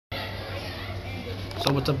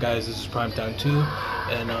So what's up, guys? This is Primetime 2,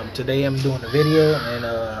 and today I'm doing a video,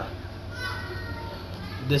 and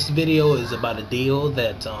this video is about a deal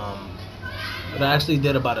that I actually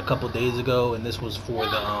did about a couple days ago, and this was for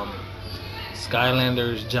the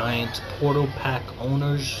Skylanders Giants Portal Pack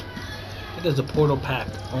owners. I think it's a Portal Pack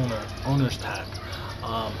owners pack,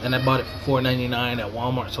 and I bought it for $4.99 at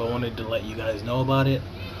Walmart, so I wanted to let you guys know about it.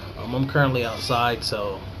 I'm currently outside,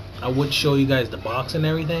 so I would show you guys the box and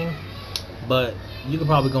everything, but you can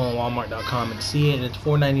probably go on walmart.com and see it, and it's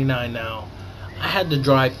 $4.99 now. I had to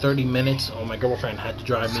drive 30 minutes, or my girlfriend had to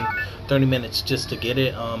drive me 30 minutes just to get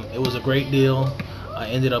it. It was a great deal. I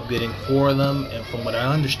ended up getting 4 of them, and from what I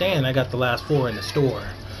understand, I got the last 4 in the store.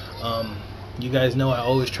 You guys know I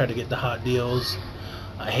always try to get the hot deals.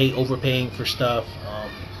 I hate overpaying for stuff,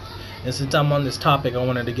 and since I'm on this topic, I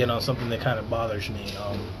wanted to get on something that kind of bothers me.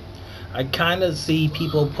 I kind of see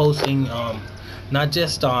people posting, not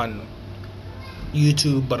just on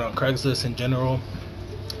YouTube, but on Craigslist in general.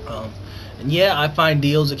 And yeah, I find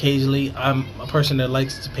deals occasionally. I'm a person that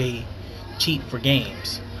likes to pay cheap for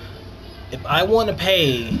games. If I want to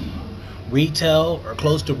pay retail or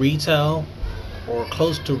close to retail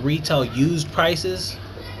used prices,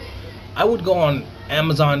 I would go on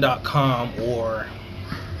Amazon.com or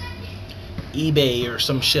eBay or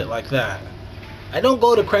some shit like that. I don't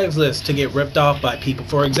go to Craigslist to get ripped off by people.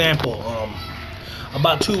 For example,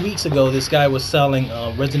 about 2 weeks ago, this guy was selling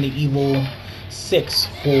Resident Evil 6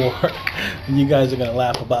 for, you guys are gonna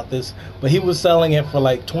laugh about this, but he was selling it for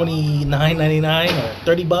like $29.99 or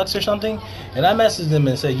 $30 or something. And I messaged him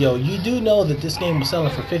and said, yo, you do know that this game was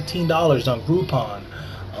selling for $15 on Groupon.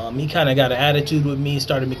 He kind of got an attitude with me,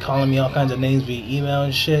 started calling me all kinds of names via email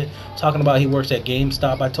and shit, talking about he works at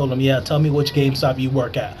GameStop. I told him, yeah, tell me which GameStop you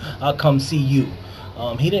work at, I'll come see you.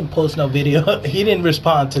 He didn't post no video. He didn't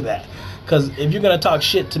respond to that, because if you're gonna talk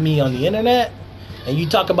shit to me on the internet and you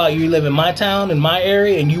talk about you live in my town, in my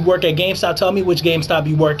area, and you work at GameStop, tell me which GameStop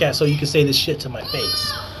you work at so you can say this shit to my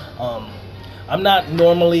face. I'm not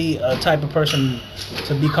normally a type of person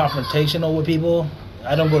to be confrontational with people.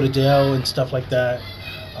 I don't go to jail and stuff like that.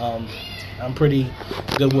 I'm pretty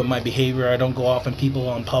good with my behavior. I don't go off on people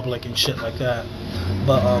on public and shit like that.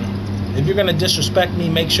 But if you're gonna disrespect me,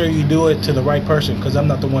 make sure you do it to the right person, because I'm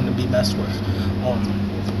not the one to be messed with.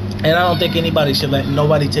 And I don't think anybody should let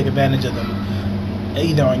nobody take advantage of them,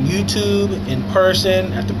 either on YouTube, in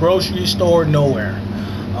person, at the grocery store, nowhere.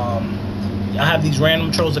 I have these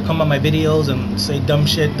random trolls that come on my videos and say dumb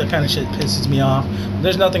shit. That kind of shit pisses me off.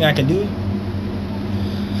 There's nothing I can do.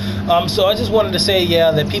 So I just wanted to say,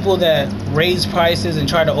 yeah, that people that raise prices and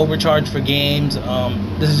try to overcharge for games,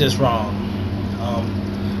 this is just wrong.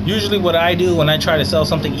 Usually what I do when I try to sell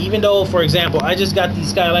something, even though, for example, I just got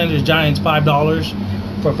these Skylanders Giants $5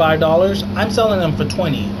 for $5, I'm selling them for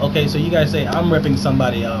 $20. Okay, so you guys say I'm ripping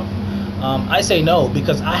somebody off. I say no,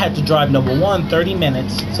 because I had to drive, number one, 30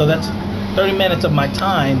 minutes. So that's 30 minutes of my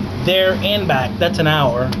time there and back. That's an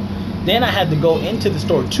hour. Then I had to go into the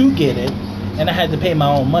store to get it, and I had to pay my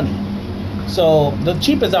own money. So the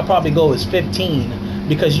cheapest I'll probably go is 15,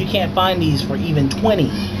 because you can't find these for even 20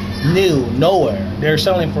 new, nowhere. They're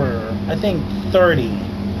selling for, I think, 30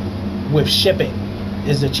 with shipping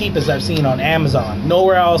is the cheapest I've seen on Amazon.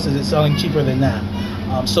 Nowhere else is it selling cheaper than that.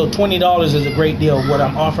 So $20 is a great deal what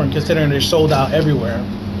I'm offering, considering they're sold out everywhere.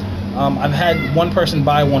 I've had one person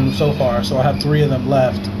buy one so far, so I have 3 of them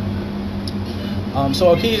left.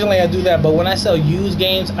 So occasionally I do that, but when I sell used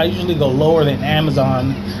games, I usually go lower than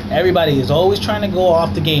Amazon. Everybody is always trying to go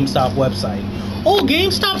off the GameStop website. Oh,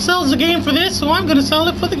 GameStop sells the game for this, so I'm going to sell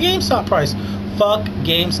it for the GameStop price. Fuck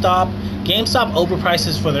GameStop. GameStop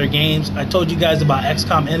overprices for their games. I told you guys about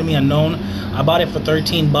XCOM Enemy Unknown. I bought it for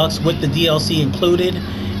 $13 with the DLC included,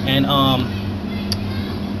 and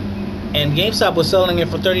GameStop was selling it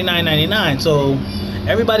for $39.99. So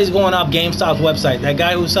everybody's going off GameStop's website. That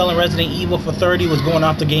guy who was selling Resident Evil for $30 was going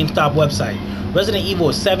off the GameStop website. Resident Evil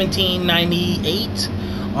is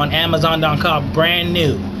 $17.98 on Amazon.com, brand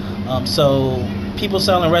new. So people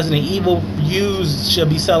selling Resident Evil used should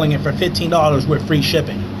be selling it for $15 with free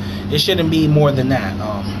shipping. It shouldn't be more than that. And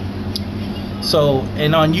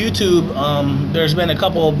on YouTube, there's been a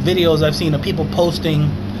couple of videos I've seen of people posting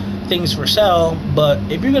things for sale. But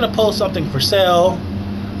if you're gonna post something for sale,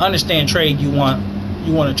 understand trade. You want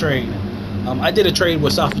to trade. I did a trade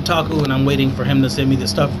with Sofutaku, and I'm waiting for him to send me the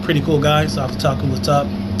stuff. Pretty cool guy, Sofutaku. What's up?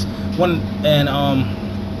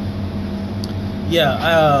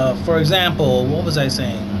 For example, what was I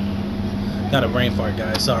saying? Got a brain fart,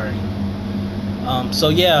 guys. Sorry. So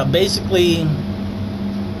yeah, basically,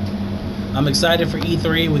 I'm excited for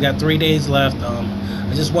E3. We got 3 days left.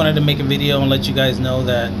 I just wanted to make a video and let you guys know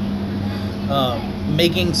that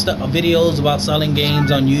making videos about selling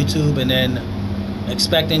games on YouTube and then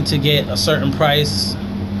expecting to get a certain price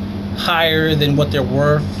higher than what they're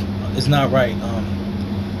worth is not right.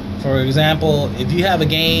 For example, if you have a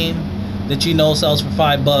game that you know sells for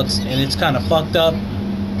 $5 and it's kind of fucked up,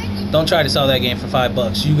 don't try to sell that game for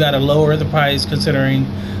 $5. You got to lower the price considering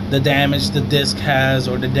the damage the disc has,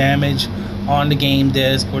 or the damage on the game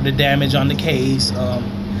disc, or the damage on the case.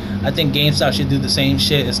 I think GameStop should do the same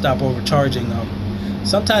shit and stop overcharging.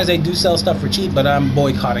 Sometimes they do sell stuff for cheap, but I'm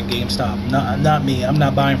boycotting GameStop. Not me. I'm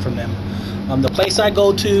not buying from them. The place I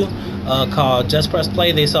go to called Just Press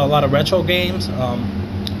Play, they sell a lot of retro games.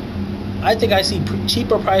 I think I see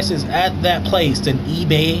cheaper prices at that place than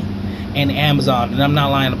eBay and Amazon, and I'm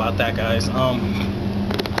not lying about that, guys.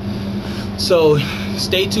 So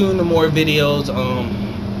stay tuned to more videos.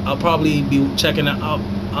 I'll probably be checking it out.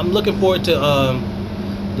 I'm looking forward to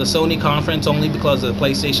the Sony conference only because of the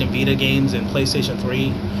PlayStation Vita games and PlayStation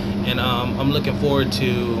 3, and I'm looking forward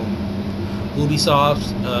to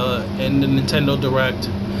Ubisoft and the Nintendo Direct.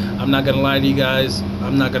 I'm not gonna lie to you guys,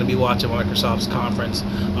 I'm not gonna be watching Microsoft's conference.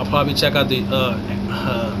 I'll probably check out the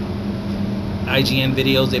IGN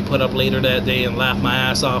videos they put up later that day and laugh my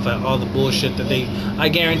ass off at all the bullshit that I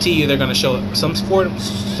guarantee you they're gonna show some sort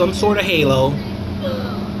of Halo,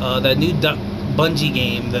 that new Bungie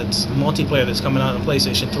game that's multiplayer that's coming out on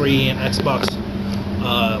PlayStation 3 and Xbox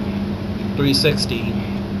 360.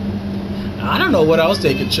 I don't know what else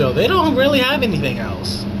they could show. They don't really have anything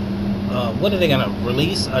else. What are they gonna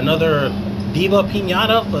release? Another Viva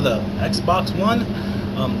Pinata for the Xbox One?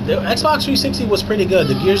 The Xbox 360 was pretty good.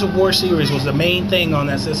 The Gears of War series was the main thing on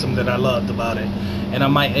that system that I loved about it, and I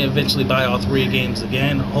might eventually buy all 3 games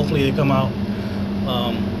again. Hopefully they come out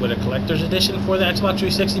with a collector's edition for the Xbox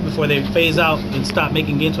 360 before they phase out and stop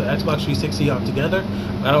making games with Xbox 360 altogether.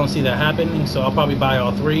 I don't see that happening, so I'll probably buy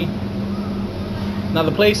all 3. Now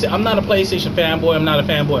I'm not a PlayStation fanboy. I'm not a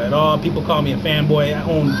fanboy at all. People call me a fanboy. I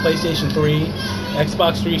own PlayStation 3,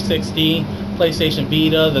 Xbox 360, PlayStation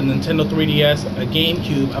Vita, the Nintendo 3DS, a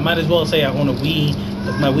GameCube. I might as well say I own a Wii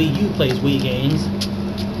because my Wii-u plays Wii games.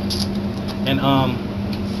 And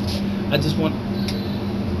I just want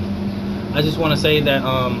to say that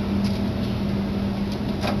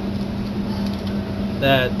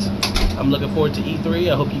that I'm looking forward to E3.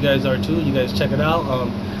 I hope you guys are too. You guys check it out.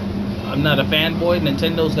 I'm not a fanboy.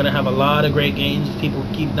 Nintendo's gonna have a lot of great games. People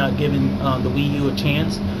keep not giving the Wii-u a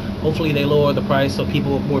chance. Hopefully they lower the price so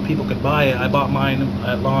more people could buy it. I bought mine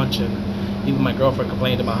at launch, and even my girlfriend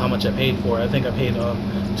complained about how much I paid for it. I think I paid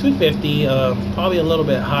 $250, probably a little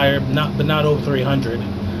bit higher, but not over $300.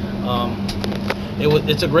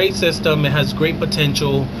 It's a great system. It has great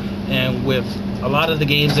potential, and with a lot of the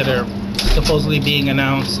games that are supposedly being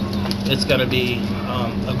announced, it's gonna be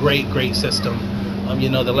a great system. You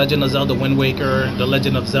know, the Legend of Zelda Wind Waker, the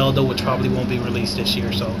Legend of Zelda, which probably won't be released this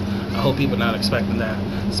year, so I hope people are not expecting that.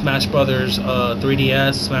 Smash Brothers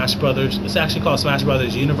 3DS, Smash Brothers, it's actually called Smash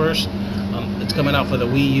Brothers Universe. It's coming out for the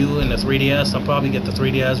Wii-u and the 3DS. I'll probably get the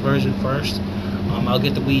 3DS version first. I'll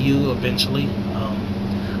get the Wii-u eventually.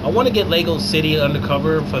 I want to get Lego City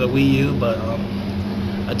Undercover for the Wii-u, but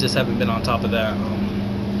I just haven't been on top of that.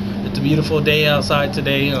 It's a beautiful day outside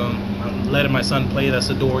today. I'm letting my son play. That's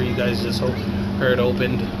the door you guys just heard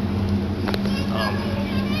opened.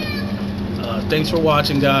 Thanks for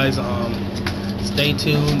watching, guys. Stay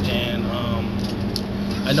tuned, and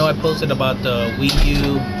I know I posted about the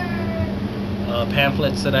Wii-u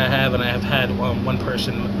pamphlets that I have, and I have had one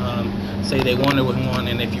person say they wanted one,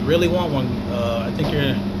 and if you really want one, I think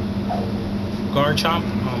you're Garchomp,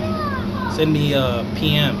 send me a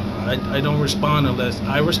PM. I don't respond unless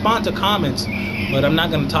I respond to comments, but I'm not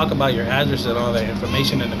going to talk about your address and all that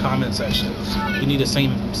information in the comment section. You need to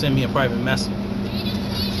send me a private message.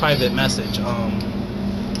 Private message.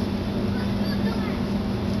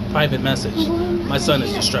 My son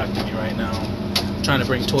is distracting me right now. I'm trying to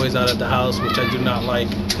bring toys out of the house, which I do not like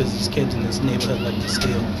because these kids in this neighborhood like to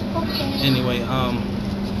steal. Anyway,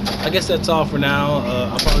 I guess that's all for now.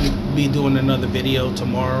 I'll probably be doing another video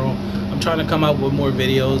tomorrow. I'm trying to come out with more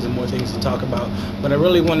videos and more things to talk about, but I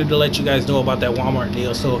really wanted to let you guys know about that Walmart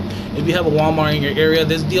deal. So if you have a Walmart in your area,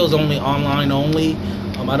 this deal is only online only.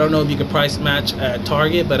 I don't know if you can price match at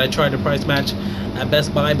Target, but I tried to price match at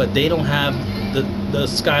Best Buy, but they don't have the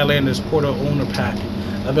Skylanders Quarter Owner Pack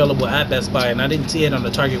available at Best Buy, and I didn't see it on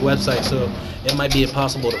the Target website, so it might be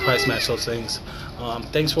impossible to price match those things.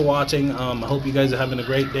 Thanks for watching. I hope you guys are having a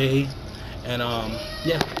great day, and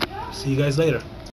yeah, see you guys later.